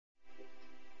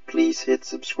Please hit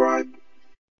subscribe.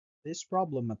 This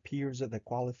problem appears at the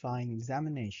qualifying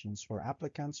examinations for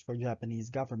applicants for Japanese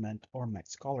government or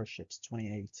MEXT scholarships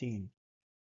 2018.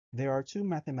 There are two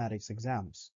mathematics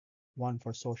exams, one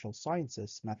for social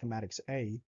sciences Mathematics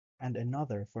A and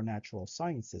another for natural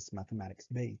sciences Mathematics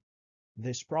B.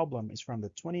 This problem is from the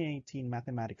 2018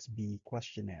 Mathematics B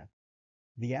questionnaire.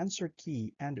 The answer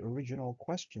key and original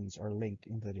questions are linked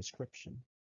in the description.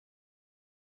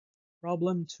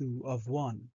 Problem 2 of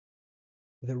 1.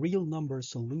 The real number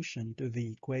solution to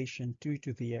the equation 2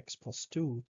 to the x plus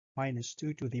 2 minus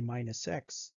 2 to the minus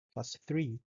x plus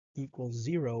 3 equals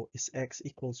 0 is x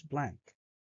equals blank.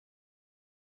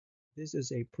 This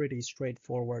is a pretty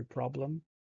straightforward problem,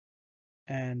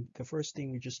 and the first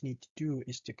thing we just need to do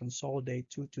is to consolidate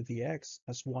 2 to the x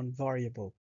as one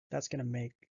variable. That's going to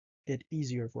make it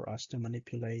easier for us to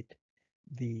manipulate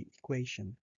the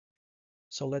equation.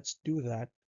 So let's do that.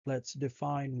 Let's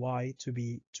define y to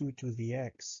be 2 to the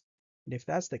x. And if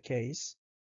that's the case,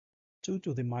 2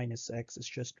 to the minus x is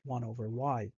just 1 over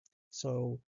y.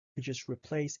 So we just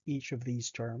replace each of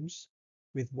these terms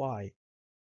with y.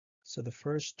 So the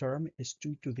first term is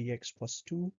 2 to the x plus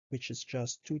 2, which is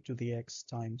just 2 to the x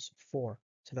times 4.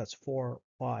 So that's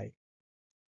 4y.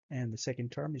 And the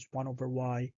second term is 1 over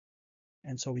y.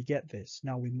 And so we get this.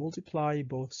 Now we multiply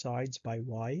both sides by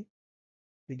y.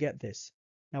 We get this.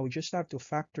 Now we just have to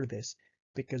factor this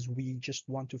because we just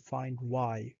want to find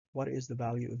y. What is the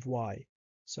value of y?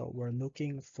 So we're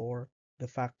looking for the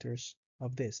factors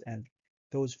of this, and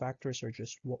those factors are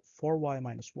just 4y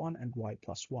minus 1 and y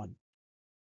plus 1.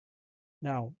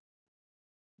 Now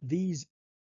these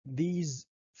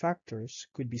factors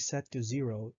could be set to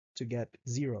 0 to get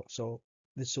 0. So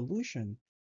the solution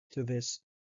to this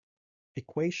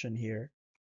equation here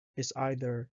is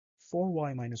either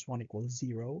 4y minus 1 equals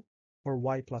 0, or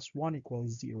y plus 1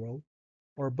 equals 0,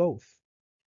 or both.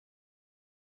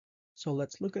 So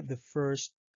let's look at the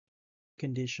first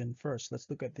condition first. Let's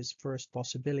look at this first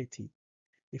possibility.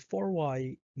 If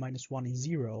 4y minus 1 is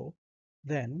 0,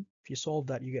 then if you solve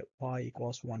that, you get y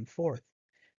equals 1/4.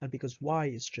 And because y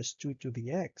is just 2 to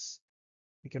the x,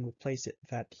 we can replace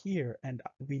that here, and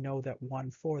we know that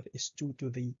 1/4 is 2 to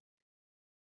the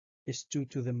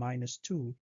minus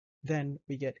 2. Then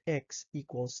we get x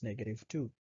equals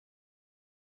 -2.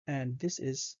 And this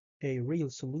is a real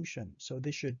solution, so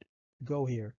this should go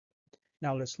here.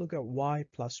 Now let's look at y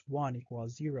plus 1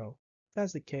 equals 0. If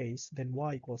that's the case, then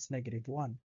y equals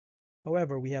 -1.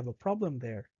 However, we have a problem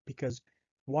there because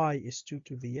y is 2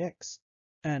 to the x,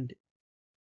 and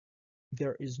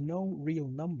there is no real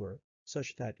number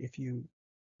such that if you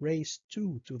raise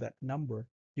 2 to that number,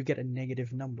 you get a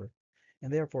negative number.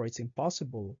 And therefore, it's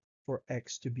impossible for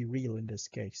x to be real in this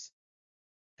case.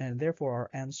 And therefore, our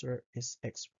answer is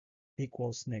x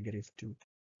equals -2.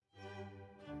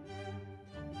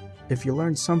 If you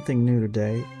learned something new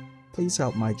today, please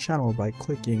help my channel by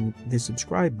clicking the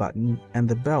subscribe button and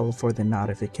the bell for the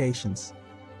notifications.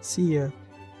 See ya!